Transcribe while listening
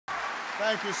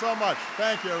Thank you so much.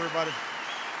 Thank you, everybody.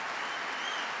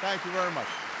 Thank you very much.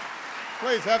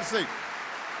 Please have a seat.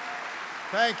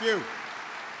 Thank you.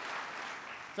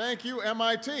 Thank you,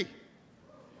 MIT.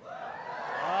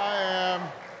 I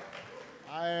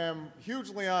am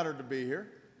hugely honored to be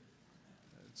here.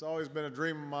 It's always been a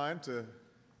dream of mine to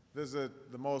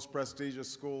visit the most prestigious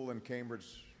school in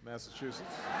Cambridge, Massachusetts.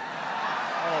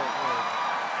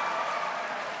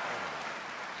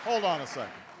 Hold on a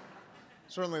second.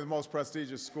 Certainly the most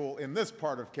prestigious school in this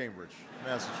part of Cambridge,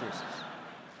 Massachusetts.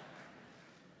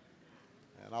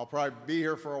 And I'll probably be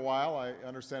here for a while. I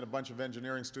understand a bunch of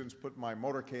engineering students put my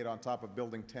motorcade on top of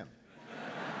Building 10.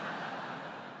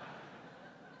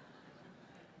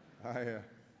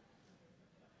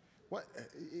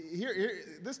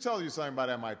 This tells you something about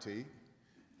MIT.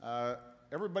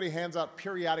 Everybody hands out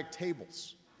periodic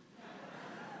tables.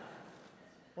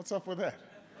 What's up with that?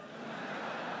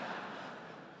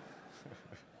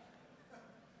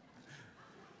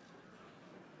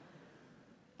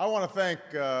 I want to thank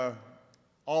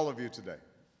all of you today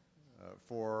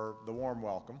for the warm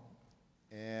welcome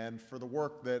and for the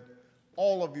work that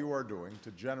all of you are doing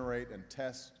to generate and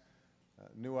test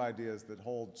new ideas that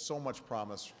hold so much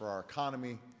promise for our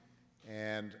economy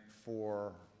and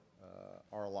for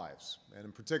our lives. And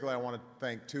in particular, I want to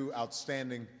thank two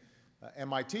outstanding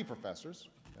MIT professors,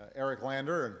 Eric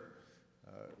Lander and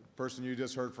the person you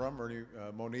just heard from, Ernie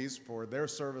Moniz, for their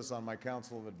service on my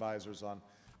Council of Advisors on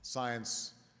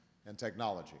Science and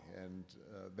Technology. And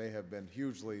they have been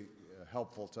hugely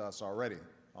helpful to us already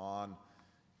on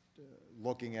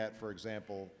looking at, for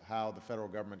example, how the federal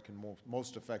government can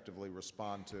most effectively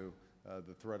respond to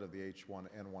the threat of the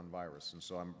H1N1 virus. And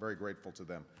so I'm very grateful to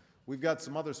them. We've got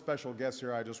some other special guests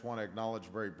here I just want to acknowledge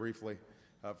very briefly.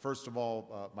 First of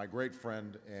all, my great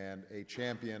friend and a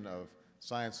champion of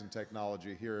science and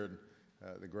technology here in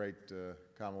the great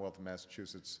Commonwealth of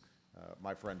Massachusetts,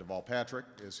 my friend Deval Patrick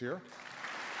is here.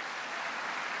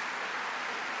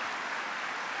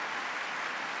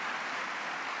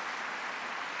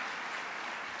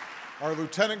 Our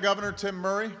Lieutenant Governor, Tim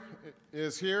Murray,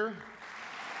 is here.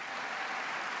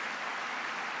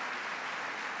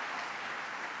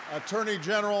 Attorney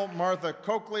General Martha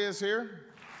Coakley is here.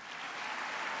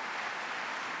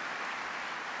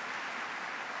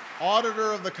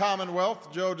 Auditor of the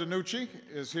Commonwealth, Joe DiNucci,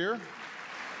 is here.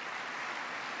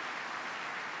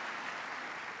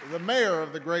 The Mayor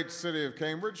of the great city of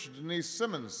Cambridge, Denise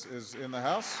Simmons, is in the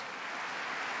house.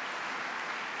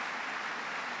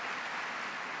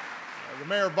 The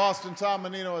mayor of Boston, Tom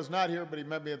Menino, is not here, but he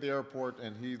met me at the airport,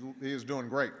 and he is doing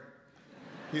great.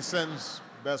 He sends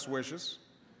best wishes.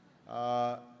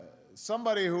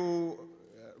 Somebody who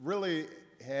really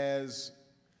has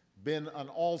been an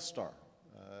all-star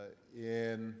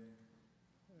in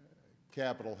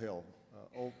Capitol Hill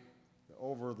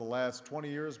over the last 20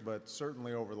 years, but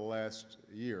certainly over the last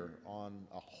year on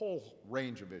a whole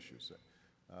range of issues.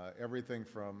 Everything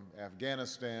from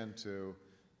Afghanistan to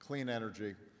clean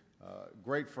energy.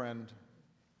 Great friend,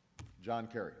 John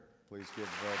Kerry. Please give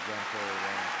John Kerry a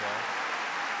round of applause.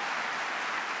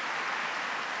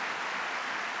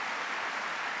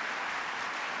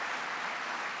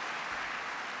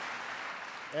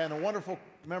 And a wonderful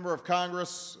member of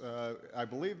Congress, I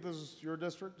believe this is your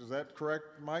district, is that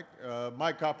correct, Mike?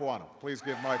 Mike Capuano. Please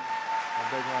give Mike a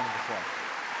big round of applause.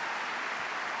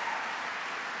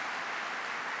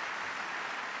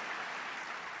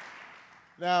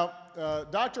 Now,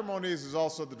 Dr. Moniz is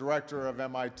also the director of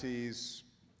MIT's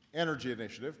energy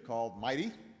initiative called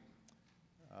MIGHTY,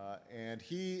 and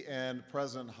he and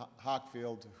President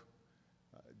Hockfield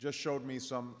just showed me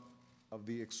some of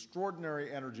the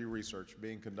extraordinary energy research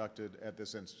being conducted at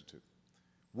this institute.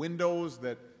 Windows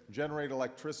that generate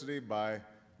electricity by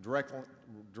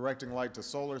directing light to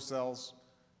solar cells,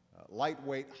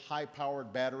 lightweight,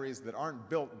 high-powered batteries that aren't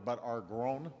built but are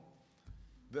grown.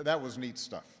 That was neat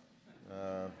stuff.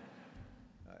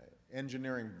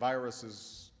 Engineering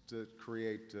viruses to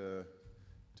create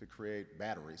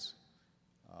batteries.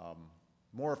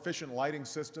 More efficient lighting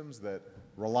systems that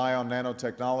rely on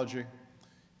nanotechnology.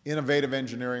 Innovative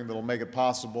engineering that will make it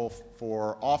possible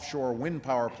for offshore wind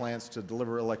power plants to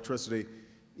deliver electricity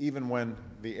even when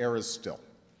the air is still.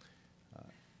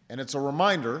 And it's a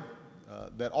reminder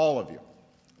that all of you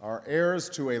are heirs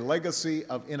to a legacy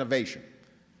of innovation,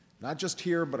 not just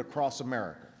here but across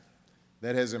America,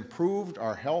 that has improved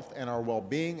our health and our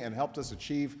well-being and helped us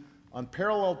achieve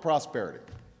unparalleled prosperity.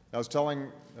 I was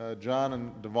telling John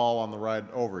and Deval on the ride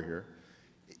over here,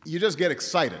 you just get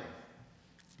excited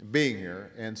being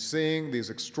here and seeing these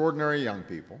extraordinary young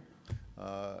people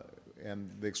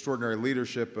and the extraordinary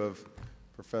leadership of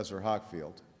Professor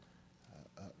Hockfield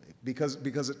because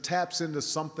it taps into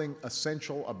something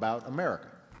essential about America.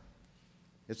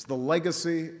 It's the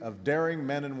legacy of daring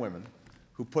men and women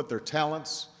who put their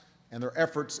talents and their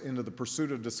efforts into the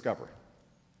pursuit of discovery.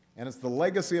 And it's the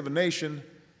legacy of a nation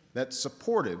that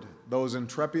supported those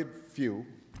intrepid few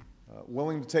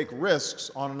willing to take risks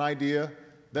on an idea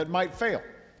that might fail,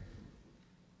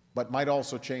 but might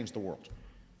also change the world.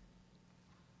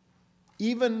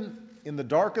 Even in the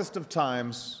darkest of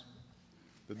times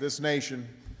that this nation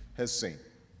has seen,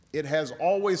 it has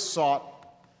always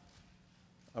sought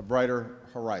a brighter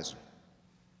horizon.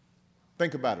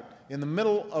 Think about it. In the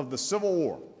middle of the Civil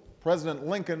War, President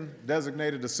Lincoln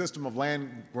designated a system of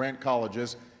land-grant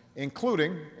colleges,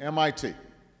 including MIT,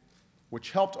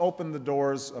 which helped open the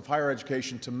doors of higher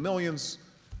education to millions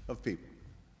of people.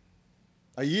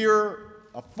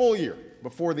 A full year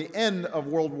before the end of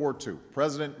World War II,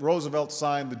 President Roosevelt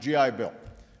signed the GI Bill,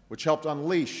 which helped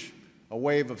unleash a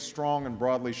wave of strong and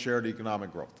broadly shared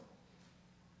economic growth.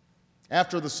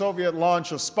 After the Soviet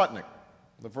launch of Sputnik,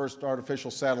 the first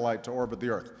artificial satellite to orbit the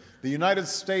Earth, the United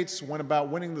States went about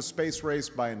winning the space race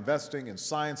by investing in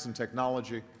science and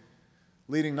technology,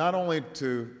 leading not only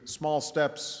to small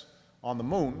steps on the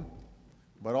moon,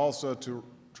 but also to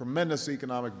tremendous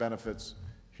economic benefits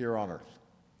here on Earth.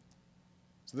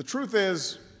 So the truth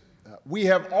is, we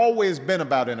have always been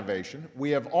about innovation.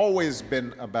 We have always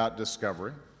been about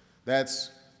discovery.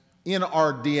 That's in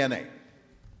our DNA.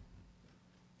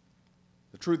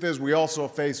 The truth is, we also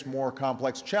face more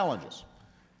complex challenges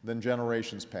than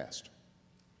generations past.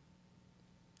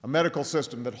 A medical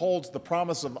system that holds the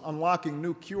promise of unlocking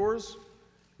new cures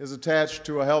is attached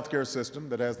to a healthcare system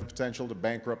that has the potential to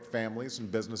bankrupt families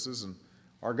and businesses and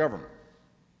our government.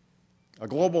 A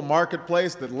global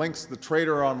marketplace that links the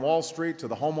trader on Wall Street to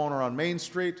the homeowner on Main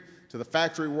Street to the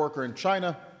factory worker in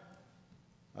China.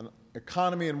 An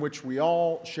economy in which we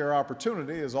all share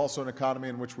opportunity is also an economy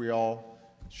in which we all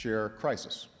share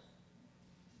crisis.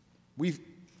 We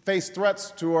face threats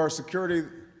to our security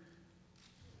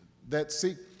that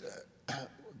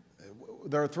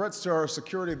there are threats to our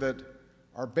security that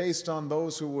are based on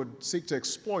those who would seek to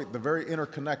exploit the very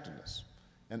interconnectedness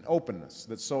and openness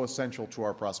that's so essential to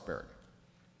our prosperity.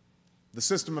 The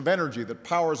system of energy that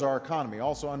powers our economy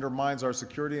also undermines our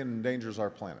security and endangers our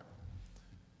planet.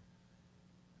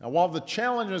 Now, while the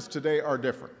challenges today are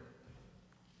different,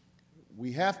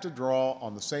 we have to draw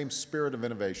on the same spirit of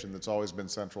innovation that's always been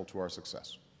central to our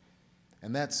success.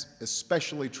 And that's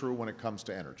especially true when it comes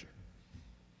to energy.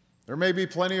 There may be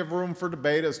plenty of room for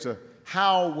debate as to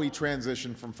how we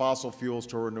transition from fossil fuels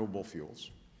to renewable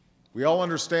fuels. We all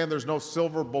understand there's no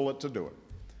silver bullet to do it.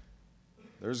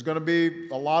 There's going to be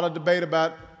a lot of debate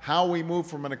about how we move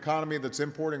from an economy that's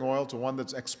importing oil to one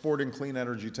that's exporting clean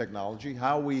energy technology,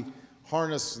 how we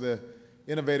harness the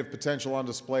innovative potential on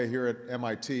display here at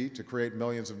MIT to create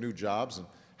millions of new jobs, and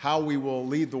how we will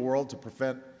lead the world to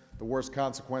prevent the worst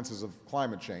consequences of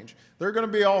climate change. There are going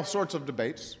to be all sorts of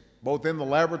debates, both in the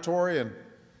laboratory and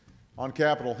on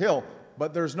Capitol Hill,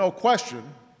 but there's no question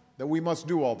that we must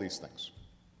do all these things.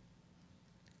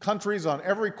 Countries on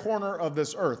every corner of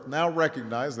this earth now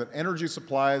recognize that energy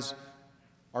supplies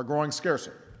are growing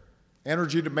scarcer.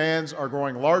 Energy demands are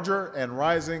growing larger, and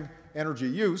rising energy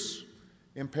use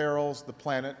imperils the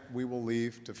planet we will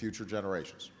leave to future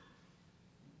generations.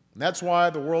 And that's why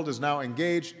the world is now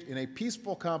engaged in a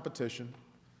peaceful competition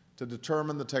to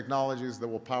determine the technologies that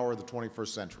will power the 21st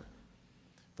century.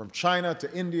 From China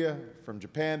to India, from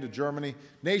Japan to Germany,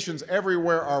 nations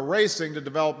everywhere are racing to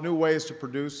develop new ways to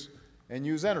produce and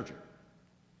use energy.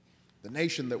 The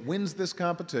nation that wins this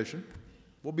competition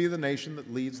will be the nation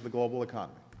that leads the global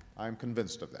economy. I'm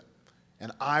convinced of that.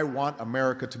 And I want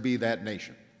America to be that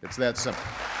nation. It's that simple.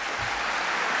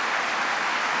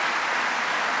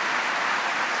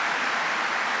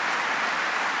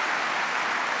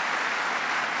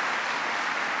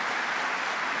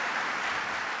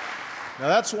 Now,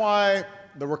 that's why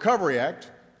the Recovery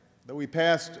Act that we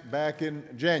passed back in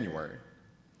January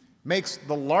makes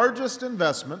the largest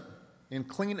investment in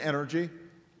clean energy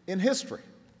in history,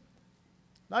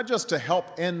 not just to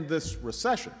help end this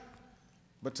recession,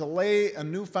 but to lay a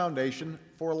new foundation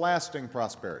for lasting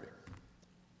prosperity.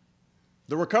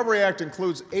 The Recovery Act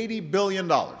includes $80 billion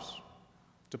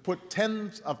to put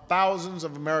tens of thousands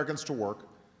of Americans to work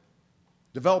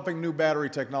developing new battery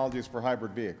technologies for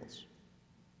hybrid vehicles,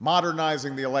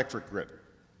 modernizing the electric grid,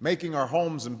 making our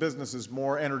homes and businesses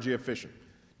more energy efficient,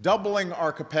 doubling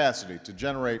our capacity to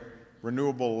generate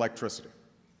renewable electricity.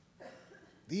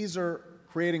 These are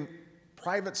creating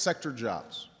private sector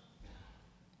jobs,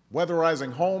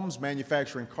 weatherizing homes,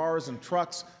 manufacturing cars and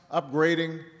trucks,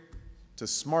 upgrading to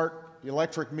smart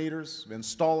electric meters,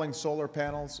 installing solar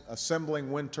panels,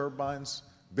 assembling wind turbines,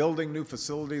 building new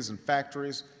facilities and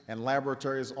factories and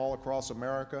laboratories all across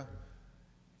America,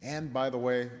 and, by the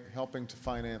way, helping to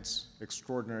finance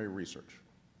extraordinary research.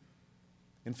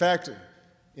 In fact,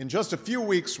 in just a few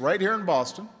weeks, right here in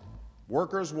Boston,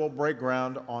 workers will break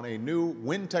ground on a new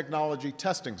wind technology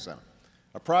testing center,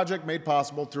 a project made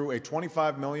possible through a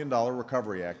 $25 million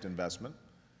Recovery Act investment,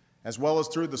 as well as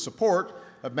through the support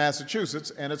of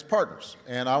Massachusetts and its partners.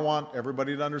 And I want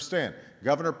everybody to understand,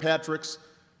 Governor Patrick's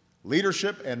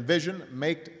leadership and vision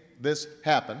make this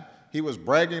happen. He was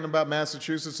bragging about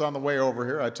Massachusetts on the way over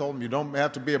here. I told him, you don't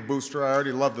have to be a booster. I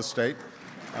already love the state.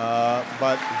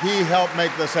 But he helped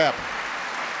make this happen.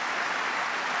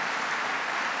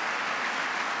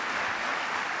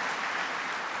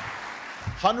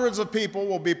 Hundreds of people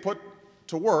will be put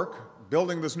to work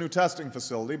building this new testing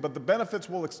facility, but the benefits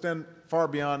will extend far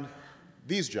beyond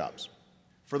these jobs.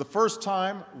 For the first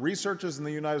time, researchers in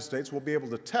the United States will be able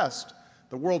to test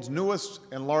the world's newest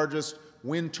and largest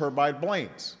wind turbine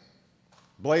blades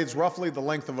roughly the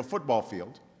length of a football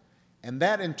field, and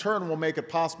that in turn will make it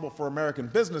possible for American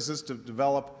businesses to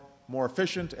develop more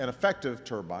efficient and effective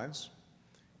turbines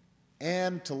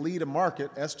and to lead a market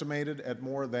estimated at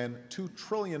more than $2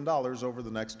 trillion over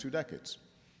the next 2 decades.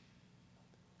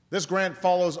 This grant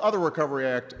follows other Recovery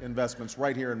Act investments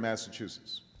right here in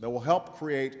Massachusetts that will help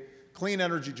create clean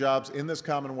energy jobs in this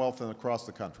Commonwealth and across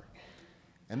the country.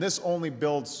 And this only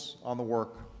builds on the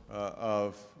work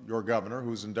of your governor,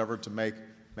 who's endeavored to make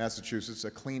Massachusetts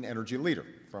a clean energy leader,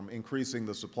 from increasing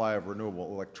the supply of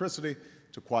renewable electricity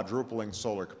to quadrupling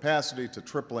solar capacity to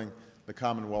tripling the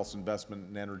Commonwealth's investment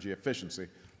in energy efficiency,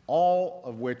 all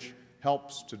of which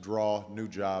helps to draw new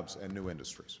jobs and new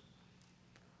industries.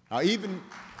 Now,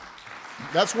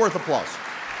 that's worth applause.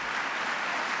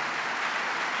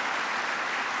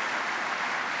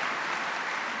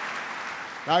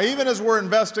 Now, even as we're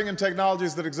investing in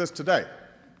technologies that exist today,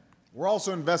 we're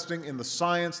also investing in the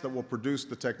science that will produce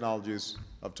the technologies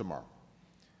of tomorrow.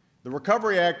 The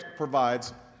Recovery Act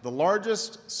provides the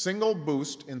largest single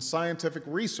boost in scientific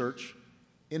research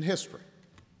in history.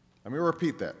 Let me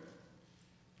repeat that.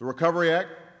 The Recovery Act,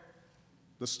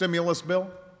 the stimulus bill,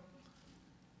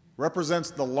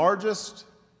 represents the largest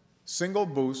single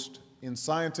boost in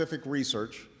scientific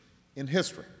research in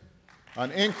history.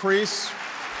 An increase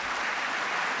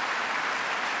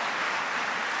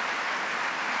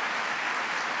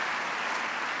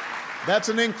That's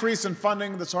an increase in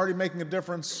funding that's already making a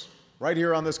difference right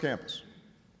here on this campus.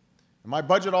 And my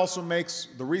budget also makes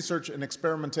the research and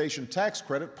experimentation tax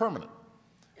credit permanent,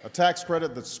 a tax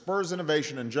credit that spurs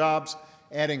innovation and jobs,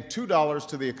 adding $2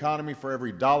 to the economy for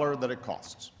every dollar that it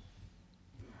costs.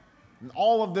 And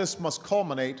all of this must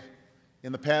culminate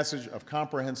in the passage of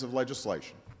comprehensive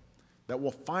legislation that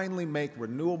will finally make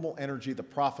renewable energy the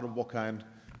profitable kind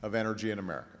of energy in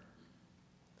America.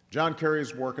 John Kerry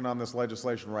is working on this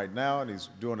legislation right now, and he's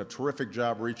doing a terrific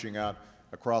job reaching out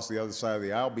across the other side of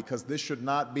the aisle, because this should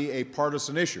not be a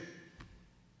partisan issue.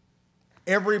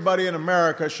 Everybody in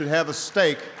America should have a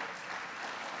stake.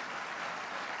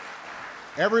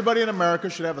 Everybody in America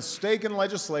should have a stake in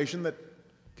legislation that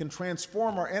can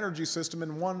transform our energy system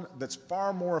in one that's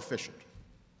far more efficient,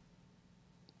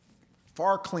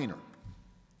 far cleaner,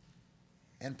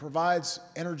 and provides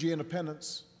energy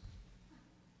independence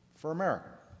for America,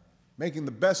 making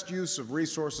the best use of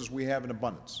resources we have in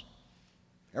abundance.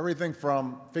 Everything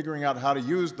from figuring out how to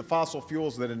use the fossil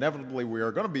fuels that inevitably we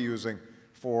are going to be using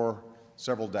for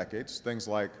several decades, things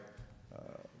like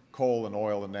coal and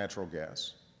oil and natural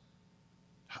gas,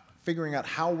 figuring out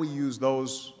how we use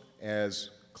those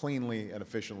as cleanly and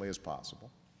efficiently as possible,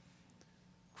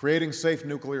 creating safe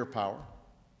nuclear power,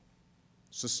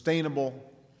 sustainably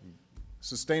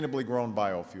grown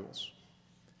biofuels,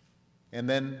 and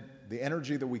then the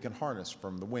energy that we can harness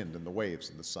from the wind and the waves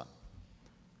and the sun.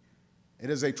 It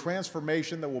is a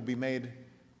transformation that will be made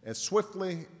as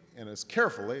swiftly and as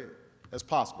carefully as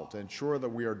possible to ensure that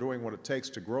we are doing what it takes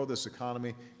to grow this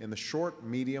economy in the short,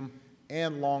 medium,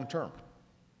 and long term.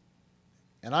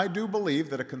 And I do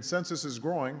believe that a consensus is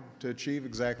growing to achieve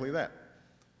exactly that.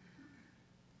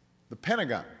 The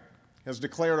Pentagon has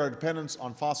declared our dependence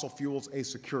on fossil fuels a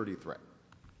security threat.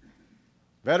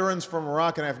 Veterans from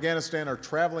Iraq and Afghanistan are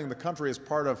traveling the country as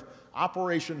part of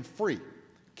Operation Free,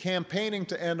 campaigning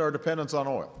to end our dependence on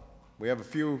oil. We have a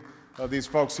few of these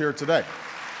folks here today.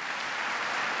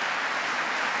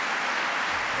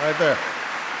 Right there.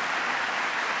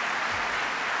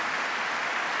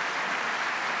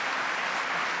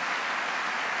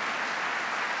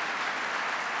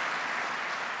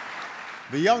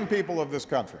 The young people of this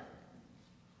country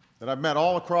that I've met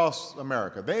all across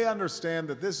America, they understand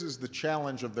that this is the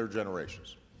challenge of their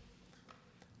generations.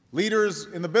 Leaders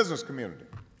in the business community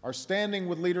are standing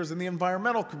with leaders in the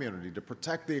environmental community to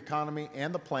protect the economy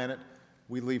and the planet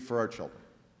we leave for our children.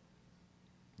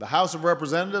 The House of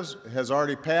Representatives has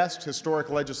already passed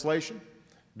historic legislation,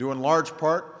 due in large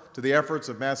part to the efforts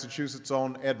of Massachusetts'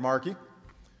 own Ed Markey.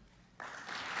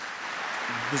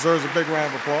 Deserves a big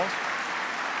round of applause.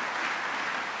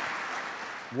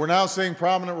 We're now seeing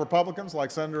prominent Republicans like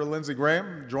Senator Lindsey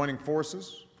Graham joining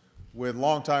forces with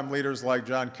longtime leaders like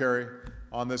John Kerry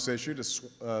on this issue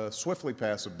to swiftly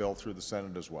pass a bill through the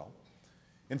Senate as well.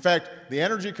 In fact, the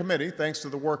Energy Committee, thanks to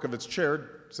the work of its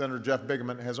chair, Senator Jeff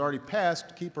Bigeman, has already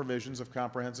passed key provisions of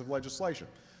comprehensive legislation.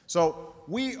 So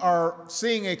we are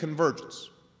seeing a convergence.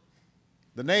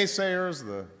 The naysayers,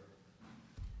 the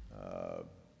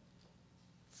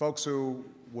folks who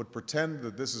would pretend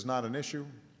that this is not an issue,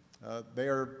 they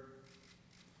are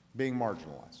being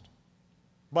marginalized.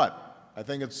 But I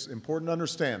think it's important to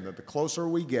understand that the closer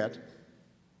we get,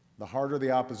 the harder the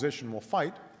opposition will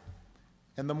fight,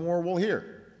 and the more we'll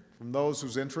hear from those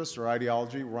whose interests or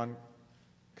ideology run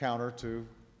counter to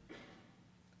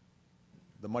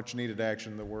the much-needed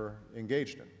action that we're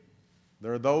engaged in.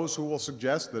 There are those who will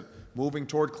suggest that moving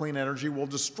toward clean energy will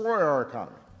destroy our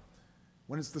economy,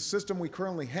 when it's the system we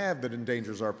currently have that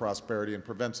endangers our prosperity and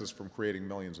prevents us from creating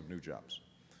millions of new jobs.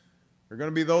 There are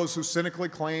going to be those who cynically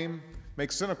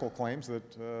make cynical claims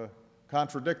that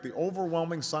contradict the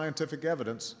overwhelming scientific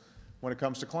evidence when it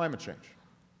comes to climate change.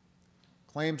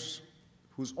 Claims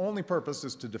whose only purpose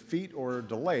is to defeat or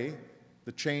delay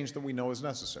the change that we know is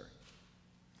necessary.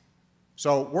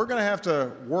 So we're going to have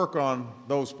to work on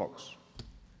those folks.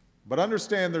 But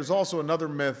understand there's also another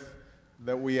myth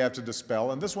that we have to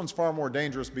dispel, and this one's far more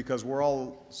dangerous because we're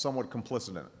all somewhat complicit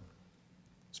in it.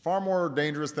 It's far more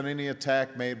dangerous than any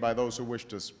attack made by those who wish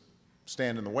to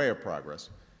stand in the way of progress.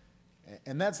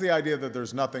 And that's the idea that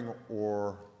there's nothing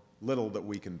or little that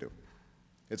we can do.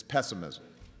 It's pessimism.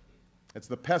 It's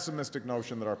the pessimistic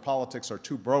notion that our politics are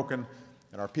too broken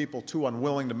and our people too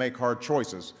unwilling to make hard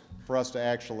choices for us to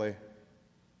actually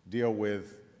deal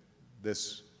with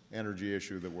this energy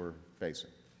issue that we're facing.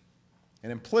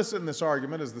 And implicit in this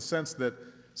argument is the sense that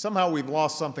somehow we've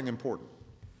lost something important.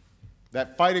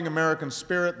 That fighting American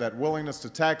spirit, that willingness to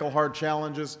tackle hard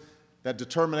challenges, that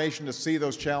determination to see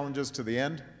those challenges to the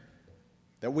end,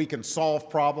 that we can solve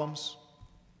problems,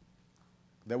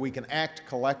 that we can act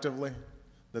collectively,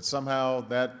 that somehow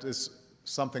that is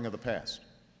something of the past.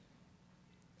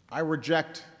 I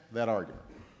reject that argument.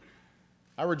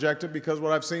 I reject it because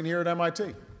what I've seen here at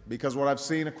MIT, because what I've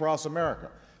seen across America,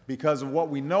 because of what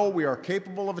we know we are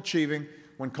capable of achieving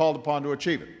when called upon to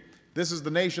achieve it. This is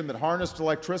the nation that harnessed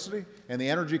electricity and the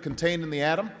energy contained in the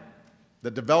atom,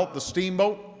 that developed the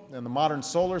steamboat and the modern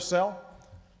solar cell.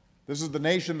 This is the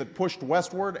nation that pushed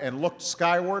westward and looked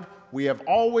skyward. We have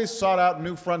always sought out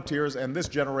new frontiers, and this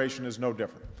generation is no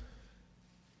different.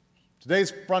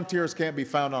 Today's frontiers can't be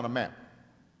found on a map.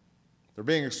 They're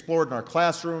being explored in our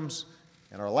classrooms,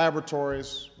 in our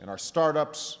laboratories, in our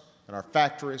startups, in our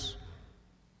factories.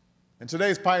 And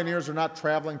today's pioneers are not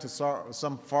traveling to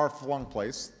some far-flung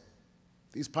place.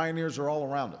 These pioneers are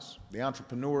all around us, the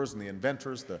entrepreneurs and the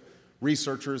inventors, the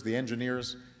researchers, the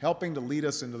engineers, helping to lead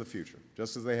us into the future,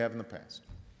 just as they have in the past.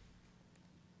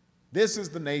 This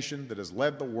is the nation that has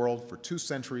led the world for 2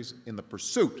 centuries in the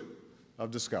pursuit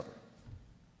of discovery.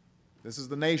 This is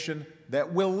the nation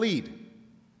that will lead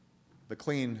the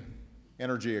clean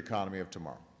energy economy of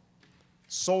tomorrow,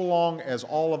 so long as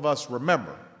all of us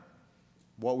remember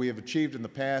what we have achieved in the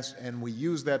past and we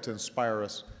use that to inspire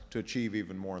us to achieve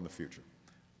even more in the future.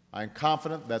 I'm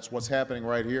confident that's what's happening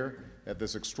right here at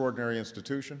this extraordinary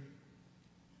institution.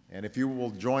 And if you will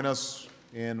join us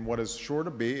in what is sure to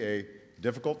be a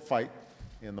difficult fight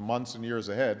in the months and years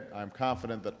ahead, I'm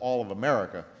confident that all of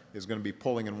America is going to be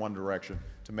pulling in one direction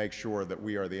to make sure that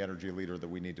we are the energy leader that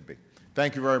we need to be.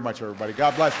 Thank you very much, everybody.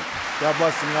 God bless you. God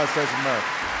bless the United States of America.